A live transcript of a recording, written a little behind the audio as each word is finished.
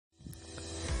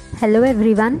Hello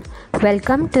everyone,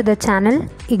 welcome to the channel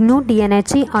IGNOU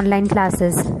DNHE online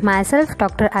classes. Myself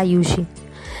Dr. Aayushi.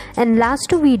 In last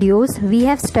two videos we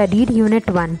have studied unit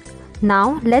 1.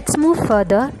 Now let's move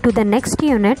further to the next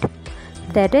unit,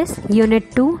 that is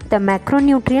unit 2, the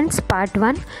macronutrients part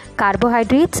 1,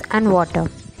 carbohydrates and water.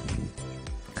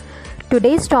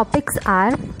 Today's topics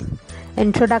are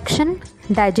introduction,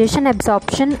 digestion,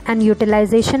 absorption and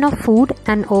utilization of food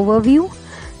and overview,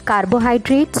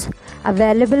 carbohydrates,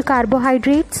 available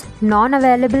carbohydrates,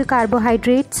 non-available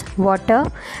carbohydrates, water,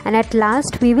 and at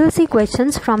last we will see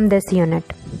questions from this unit.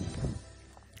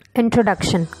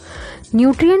 Introduction.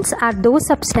 Nutrients are those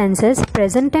substances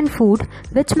present in food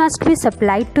which must be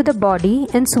supplied to the body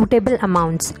in suitable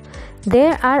amounts.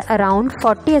 There are around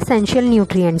 40 essential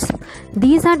nutrients.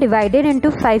 These are divided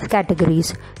into 5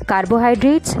 categories: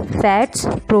 carbohydrates, fats,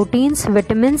 proteins,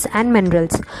 vitamins and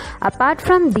minerals. Apart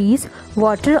from these,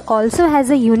 water also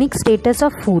has a unique status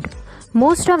of food.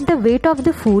 Most of the weight of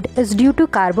the food is due to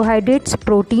carbohydrates,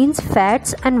 proteins,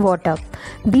 fats and water.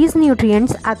 These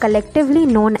nutrients are collectively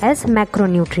known as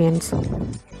macronutrients.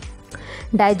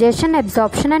 Digestion,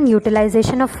 absorption and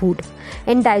utilization of food.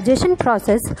 In digestion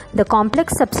process, the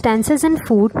complex substances in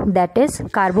food, that is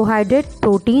carbohydrate,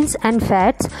 proteins and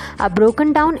fats, are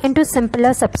broken down into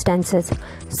simpler substances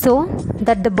so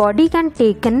that the body can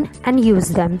take in and use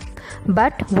them.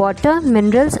 But water,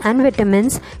 minerals and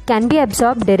vitamins can be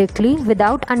absorbed directly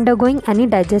without undergoing any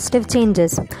digestive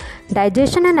changes.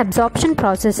 Digestion and absorption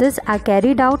processes are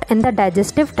carried out in the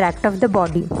digestive tract of the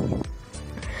body.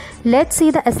 Let's see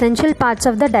the essential parts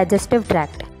of the digestive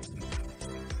tract.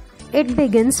 It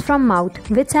begins from mouth,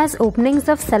 which has openings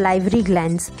of salivary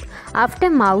glands. After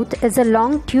mouth is a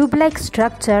long tube-like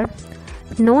structure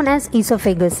known as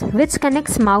esophagus, which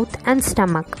connects mouth and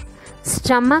stomach.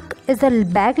 Stomach is a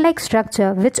bag-like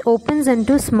structure which opens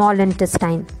into small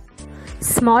intestine.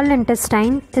 Small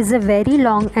intestine is a very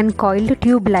long and coiled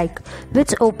tube-like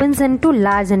which opens into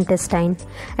large intestine.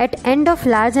 At end of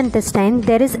large intestine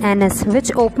there is anus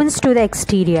which opens to the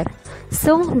exterior.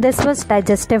 So this was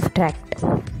digestive tract.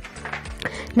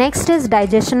 Next is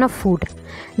digestion of food.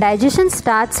 Digestion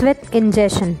starts with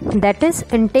ingestion, that is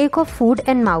intake of food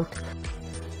in mouth.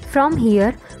 From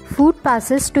here, food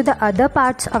passes to the other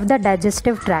parts of the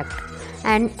digestive tract,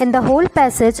 and in the whole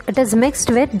passage it is mixed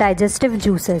with digestive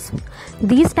juices.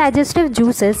 These digestive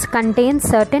juices contain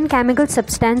certain chemical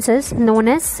substances known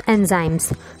as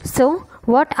enzymes. So,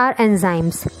 what are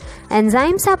enzymes?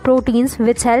 Enzymes are proteins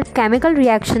which help chemical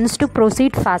reactions to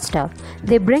proceed faster.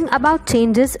 They bring about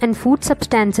changes in food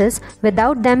substances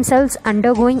without themselves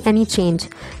undergoing any change.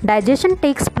 Digestion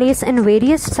takes place in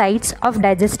various sites of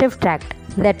digestive tract,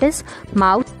 that is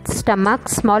mouth, stomach,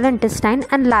 small intestine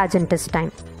and large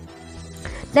intestine.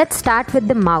 Let's start with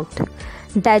the mouth.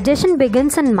 Digestion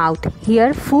begins in mouth.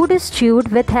 Here, food is chewed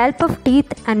with help of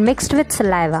teeth and mixed with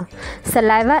saliva.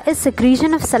 Saliva is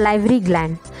secretion of salivary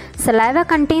gland. Saliva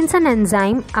contains an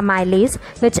enzyme, amylase,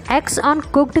 which acts on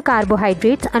cooked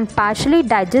carbohydrates and partially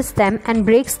digests them and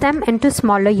breaks them into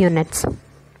smaller units.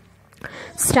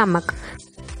 Stomach.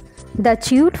 The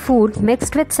chewed food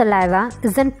mixed with saliva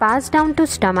is then passed down to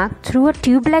stomach through a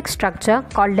tube-like structure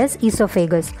called as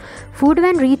esophagus. Food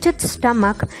when reaches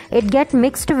stomach, it gets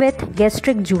mixed with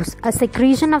gastric juice, a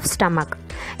secretion of stomach.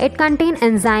 It contains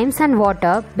enzymes and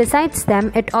water. Besides them,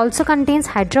 it also contains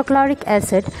hydrochloric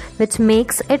acid, which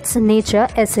makes its nature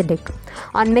acidic.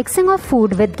 On mixing of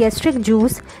food with gastric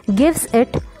juice gives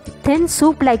it thin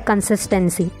soup-like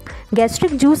consistency.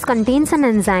 Gastric juice contains an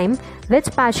enzyme which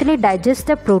partially digests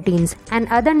the proteins, and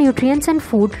other nutrients in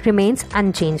food remains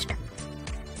unchanged.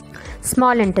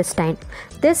 Small intestine.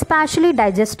 This partially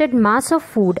digested mass of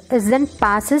food is then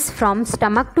passes from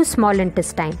stomach to small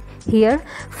intestine. Here,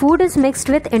 food is mixed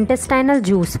with intestinal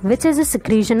juice, which is a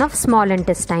secretion of small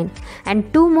intestine,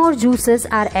 and 2 more juices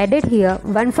are added here,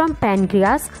 one from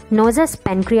pancreas known as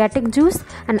pancreatic juice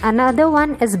and another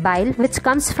one is bile which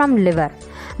comes from liver.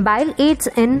 Bile aids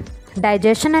in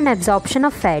digestion and absorption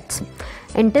of fats.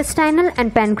 Intestinal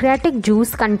and pancreatic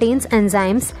juice contains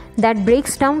enzymes that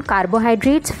breaks down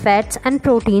carbohydrates, fats and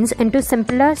proteins into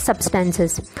simpler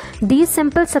substances. These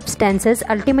simple substances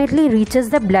ultimately reaches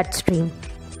the bloodstream.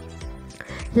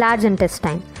 Large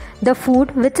intestine. The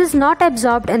food which is not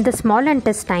absorbed in the small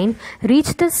intestine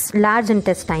reaches the large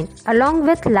intestine along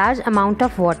with large amount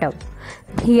of water.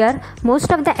 Here,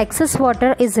 most of the excess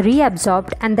water is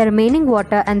reabsorbed and the remaining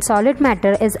water and solid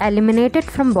matter is eliminated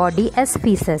from body as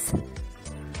feces.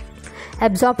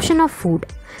 Absorption of food.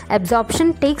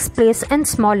 Absorption takes place in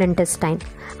small intestine.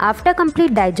 After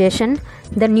complete digestion,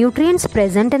 the nutrients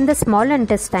present in the small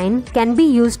intestine can be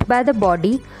used by the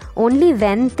body only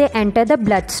when they enter the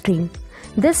bloodstream.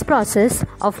 This process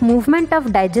of movement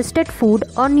of digested food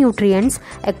or nutrients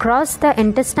across the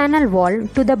intestinal wall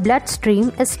to the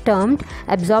bloodstream is termed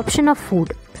absorption of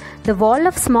food. The wall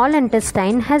of small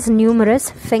intestine has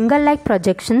numerous finger-like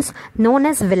projections known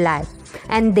as villi,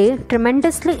 and they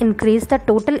tremendously increase the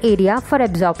total area for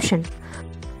absorption.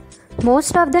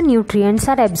 Most of the nutrients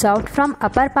are absorbed from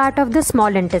upper part of the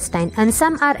small intestine and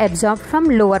some are absorbed from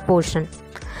lower portion.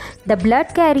 The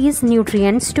blood carries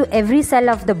nutrients to every cell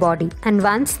of the body, and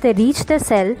once they reach the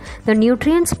cell, the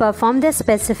nutrients perform their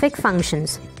specific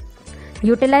functions.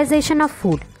 Utilization of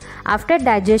food. After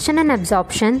digestion and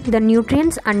absorption, the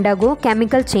nutrients undergo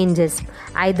chemical changes.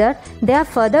 Either they are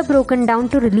further broken down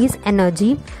to release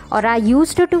energy or are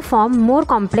used to form more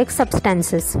complex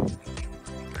substances.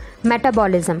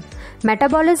 Metabolism.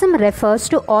 Metabolism refers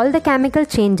to all the chemical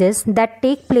changes that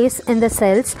take place in the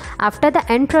cells after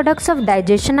the end products of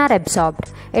digestion are absorbed.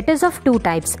 It is of two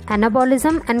types,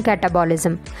 anabolism and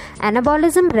catabolism.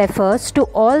 Anabolism refers to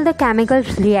all the chemical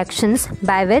reactions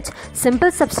by which simple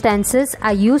substances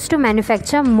are used to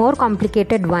manufacture more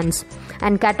complicated ones,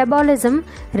 and catabolism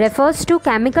refers to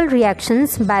chemical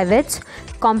reactions by which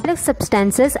complex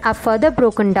substances are further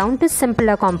broken down to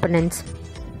simpler components.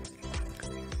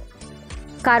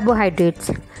 Carbohydrates.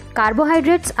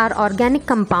 Carbohydrates are organic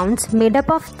compounds made up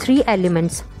of three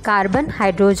elements: carbon,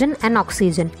 hydrogen, and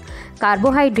oxygen.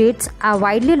 Carbohydrates are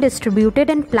widely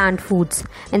distributed in plant foods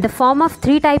in the form of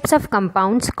three types of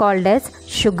compounds called as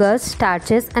sugars,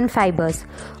 starches, and fibers.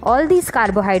 All these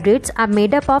carbohydrates are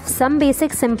made up of some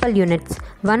basic simple units.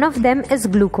 One of them is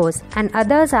glucose and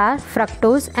others are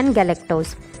fructose and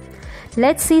galactose.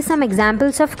 Let's see some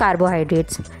examples of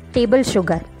carbohydrates. Table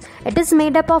sugar. It is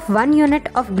made up of 1 unit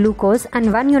of glucose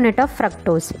and 1 unit of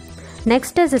fructose.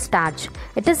 Next is starch.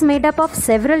 It is made up of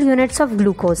several units of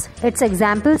glucose. Its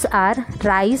examples are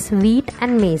rice, wheat,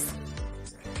 and maize.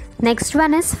 Next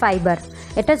one is fiber.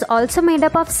 It is also made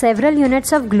up of several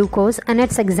units of glucose and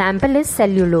its example is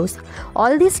cellulose.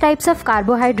 All these types of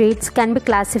carbohydrates can be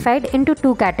classified into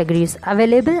two categories: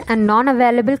 available and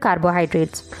non-available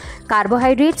carbohydrates.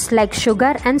 Carbohydrates like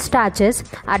sugar and starches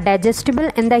are digestible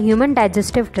in the human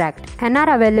digestive tract and are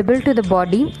available to the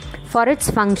body for its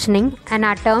functioning and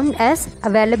are termed as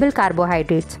available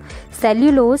carbohydrates.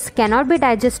 Cellulose cannot be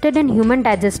digested in human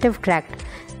digestive tract,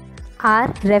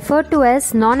 are referred to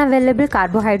as non-available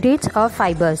carbohydrates or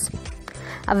fibers.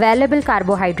 Available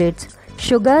carbohydrates.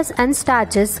 Sugars and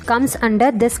starches comes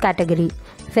under this category.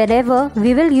 Wherever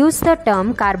we will use the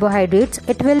term carbohydrates,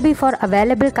 it will be for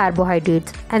available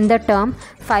carbohydrates, and the term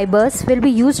fibers will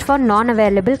be used for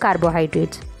non-available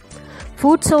carbohydrates.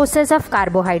 Food sources of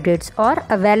carbohydrates or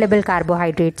available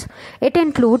carbohydrates. It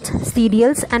includes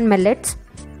cereals and millets,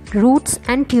 roots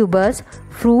and tubers,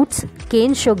 fruits,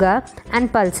 cane sugar,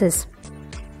 and pulses.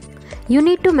 You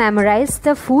need to memorize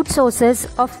the food sources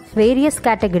of various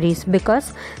categories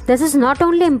because this is not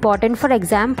only important for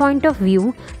exam point of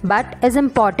view but is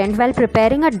important while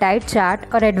preparing a diet chart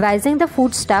or advising the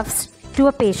foodstuffs to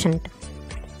a patient.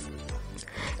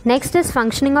 Next is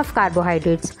functioning of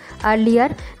carbohydrates.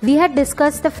 Earlier, we had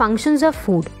discussed the functions of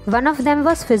food. One of them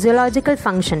was physiological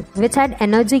function, which had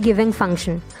energy giving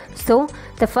function. So,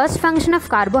 the first function of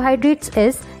carbohydrates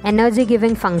is energy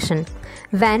giving function.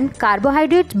 When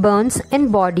carbohydrate burns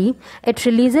in body, it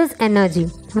releases energy,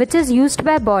 which is used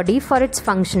by body for its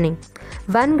functioning.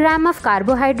 1 gram of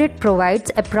carbohydrate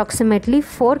provides approximately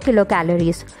 4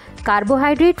 kilocalories.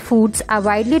 Carbohydrate foods are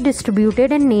widely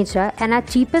distributed in nature and are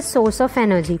cheapest source of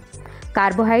energy.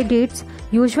 Carbohydrates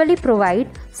usually provide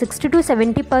 60 to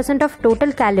 70% of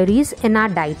total calories in our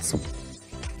diets.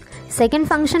 Second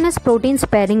function is protein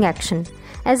sparing action.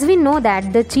 As we know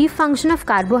that the chief function of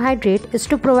carbohydrate is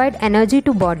to provide energy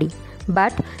to body,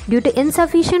 but due to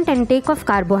insufficient intake of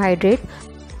carbohydrate,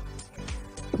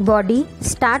 body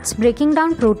starts breaking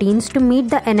down proteins to meet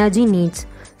the energy needs.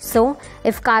 So,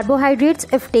 if carbohydrates,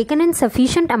 if taken in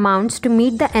sufficient amounts to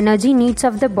meet the energy needs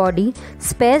of the body,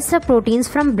 spares the proteins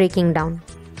from breaking down.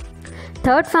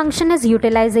 Third function is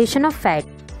utilization of fat.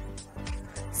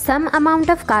 Some amount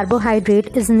of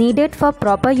carbohydrate is needed for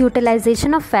proper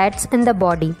utilization of fats in the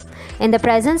body. In the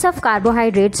presence of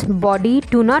carbohydrates, body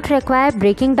do not require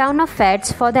breaking down of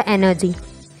fats for the energy,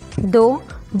 though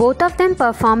both of them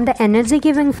perform the energy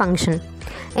giving function.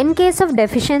 In case of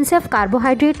deficiency of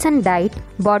carbohydrates in diet,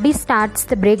 body starts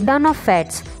the breakdown of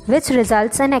fats, which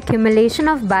results in accumulation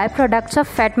of byproducts of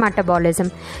fat metabolism,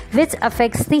 which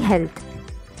affects the health.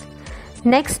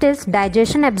 Next is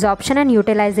digestion, absorption and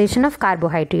utilization of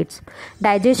carbohydrates.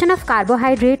 Digestion of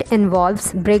carbohydrate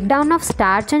involves breakdown of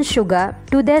starch and sugar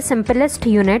to their simplest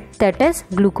unit, that is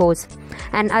glucose,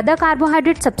 and other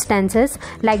carbohydrate substances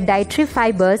like dietary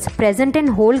fibers present in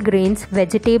whole grains,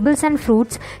 vegetables and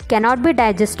fruits cannot be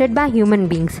digested by human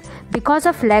beings because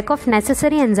of lack of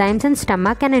necessary enzymes in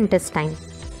stomach and intestine.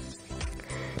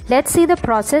 Let's see the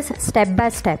process step by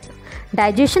step.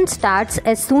 Digestion starts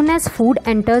as soon as food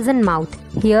enters in mouth.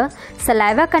 Here,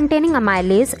 saliva containing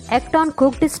amylase act on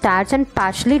cooked starch and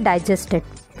partially digest it.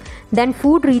 Then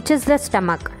food reaches the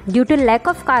stomach. Due to lack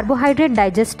of carbohydrate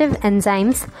digestive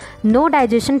enzymes, no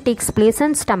digestion takes place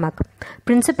in stomach.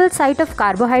 Principal site of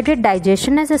carbohydrate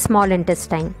digestion is the small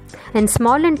intestine. In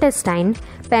small intestine,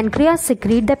 pancreas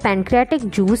secrete the pancreatic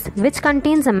juice which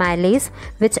contains amylase,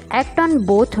 which act on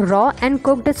both raw and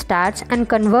cooked starch and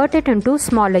convert it into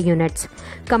smaller units.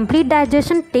 Complete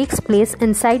digestion takes place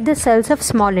inside the cells of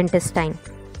small intestine.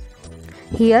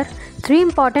 Here, 3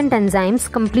 important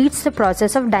enzymes completes the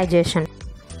process of digestion.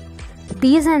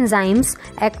 These enzymes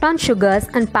act on sugars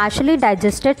and partially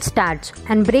digested starch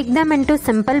and break them into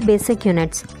simple basic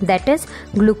units, that is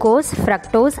glucose,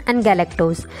 fructose and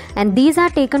galactose, and these are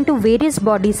taken to various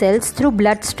body cells through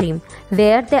bloodstream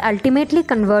where they ultimately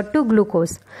convert to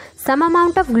glucose. Some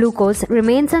amount of glucose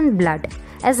remains in blood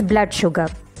as blood sugar,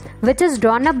 which is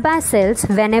drawn up by cells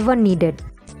whenever needed.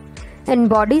 In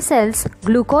body cells,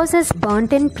 glucose is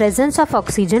burnt in presence of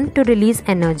oxygen to release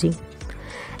energy.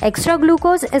 Extra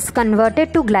glucose is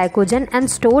converted to glycogen and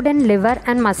stored in liver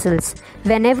and muscles.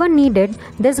 Whenever needed,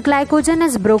 this glycogen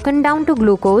is broken down to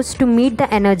glucose to meet the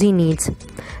energy needs.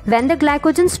 When the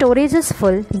glycogen storage is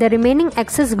full, the remaining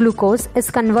excess glucose is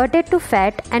converted to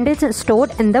fat and is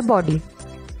stored in the body.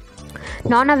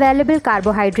 Non-available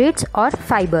carbohydrates or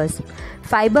fibers.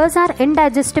 Fibers are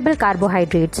indigestible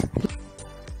carbohydrates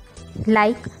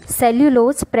like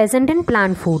cellulose present in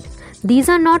plant food. These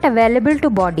are not available to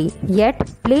body, yet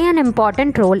play an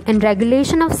important role in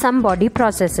regulation of some body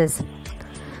processes.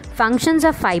 Functions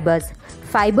of fibers.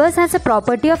 Fibers has a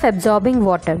property of absorbing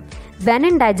water. When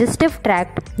in digestive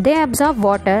tract, they absorb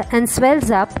water and swells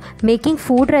up, making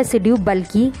food residue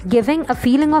bulky, giving a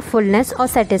feeling of fullness or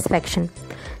satisfaction.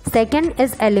 Second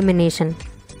is elimination.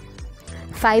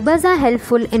 Fibers are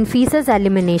helpful in feces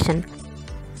elimination.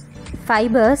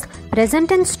 Fibers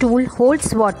present in stool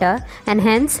holds water and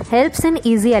hence helps in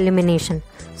easy elimination.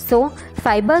 So,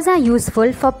 fibers are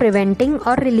useful for preventing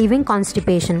or relieving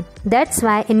constipation. That's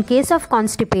why in case of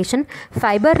constipation,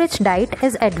 fiber-rich diet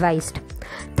is advised.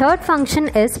 Third function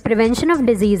is prevention of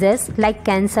diseases like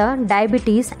cancer,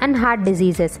 diabetes and heart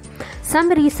diseases. Some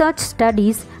research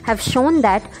studies have shown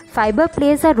that fiber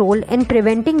plays a role in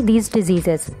preventing these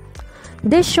diseases.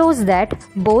 This shows that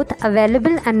both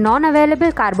available and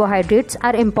non-available carbohydrates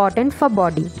are important for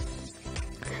body.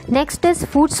 Next is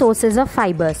food sources of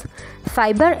fibers.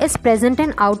 Fiber is present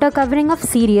in outer covering of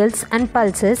cereals and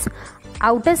pulses,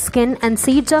 outer skin and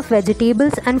seeds of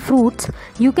vegetables and fruits.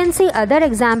 You can see other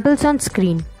examples on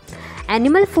screen.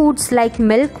 Animal foods like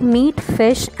milk, meat,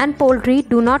 fish and poultry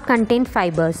do not contain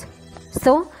fibers.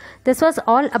 So, this was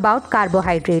all about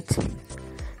carbohydrates.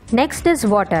 Next is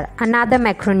water, another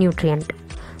macronutrient.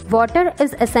 Water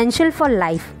is essential for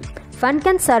life. One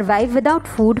can survive without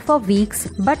food for weeks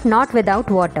but not without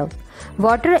water.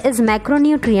 Water is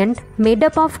macronutrient made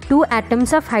up of 2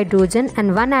 atoms of hydrogen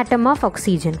and 1 atom of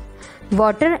oxygen.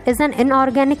 Water is an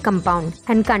inorganic compound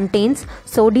and contains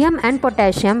sodium and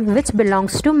potassium, which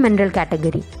belongs to mineral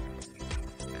category.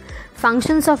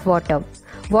 Functions of water.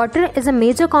 Water is a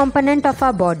major component of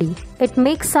our body. It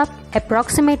makes up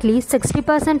approximately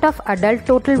 60% of adult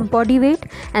total body weight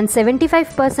and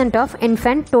 75% of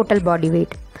infant total body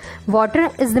weight. Water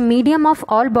is the medium of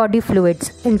all body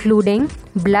fluids, including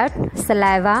blood,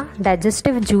 saliva,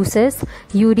 digestive juices,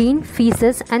 urine,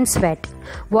 feces, and sweat.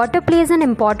 Water plays an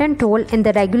important role in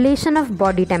the regulation of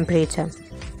body temperature.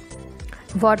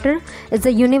 Water is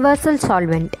a universal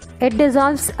solvent. It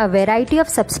dissolves a variety of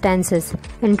substances,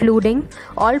 including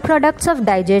all products of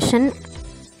digestion,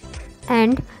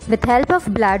 and with help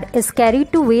of blood is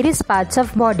carried to various parts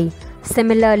of body.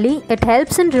 Similarly, it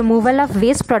helps in removal of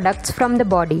waste products from the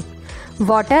body.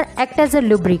 Water acts as a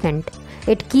lubricant.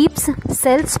 It keeps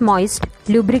cells moist,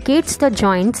 lubricates the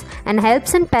joints, and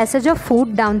helps in passage of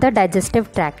food down the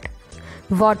digestive tract.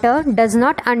 Water does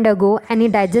not undergo any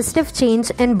digestive change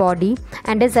in body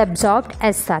and is absorbed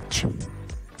as such.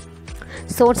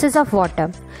 Sources of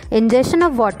water. Ingestion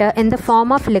of water in the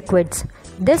form of liquids.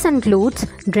 This includes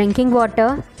drinking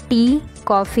water, tea,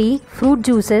 coffee, fruit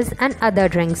juices and other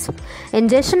drinks.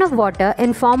 Ingestion of water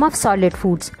in form of solid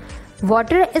foods.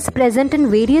 Water is present in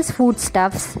various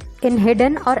foodstuffs in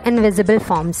hidden or invisible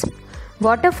forms.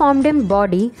 Water formed in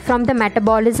body from the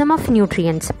metabolism of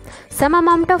nutrients. Some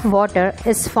amount of water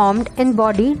is formed in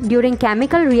body during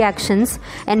chemical reactions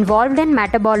involved in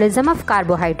metabolism of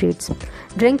carbohydrates.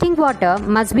 Drinking water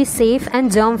must be safe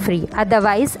and germ-free,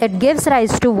 otherwise it gives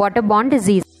rise to waterborne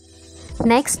disease.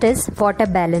 Next is water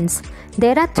balance.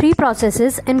 There are three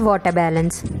processes in water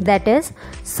balance, that is,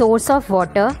 source of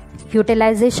water,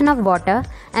 utilization of water,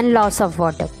 and loss of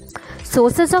water.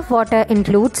 Sources of water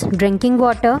includes drinking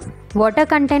water, water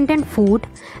content in food,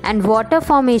 and water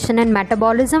formation and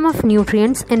metabolism of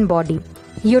nutrients in body.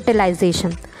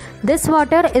 Utilization. This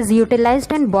water is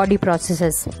utilized in body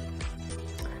processes.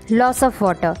 Loss of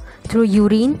water through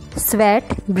urine, sweat,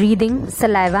 breathing,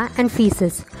 saliva, and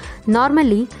feces.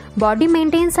 Normally, body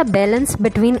maintains a balance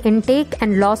between intake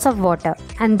and loss of water,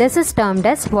 and this is termed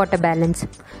as water balance.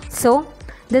 So,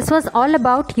 this was all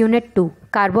about Unit 2,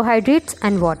 Carbohydrates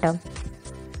and Water.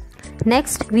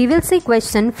 Next, we will see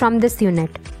questions from this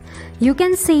unit. You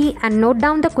can see and note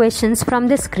down the questions from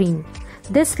the screen.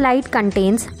 This slide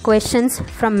contains questions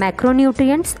from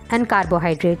macronutrients and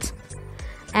carbohydrates.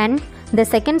 And the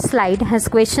second slide has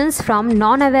questions from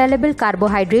non-available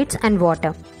carbohydrates and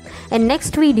water. In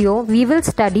next video, we will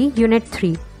study Unit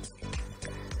 3.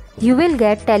 You will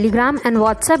get Telegram and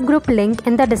WhatsApp group link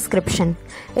in the description.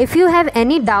 If you have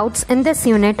any doubts in this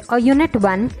unit or Unit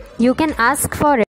 1, you can ask for it.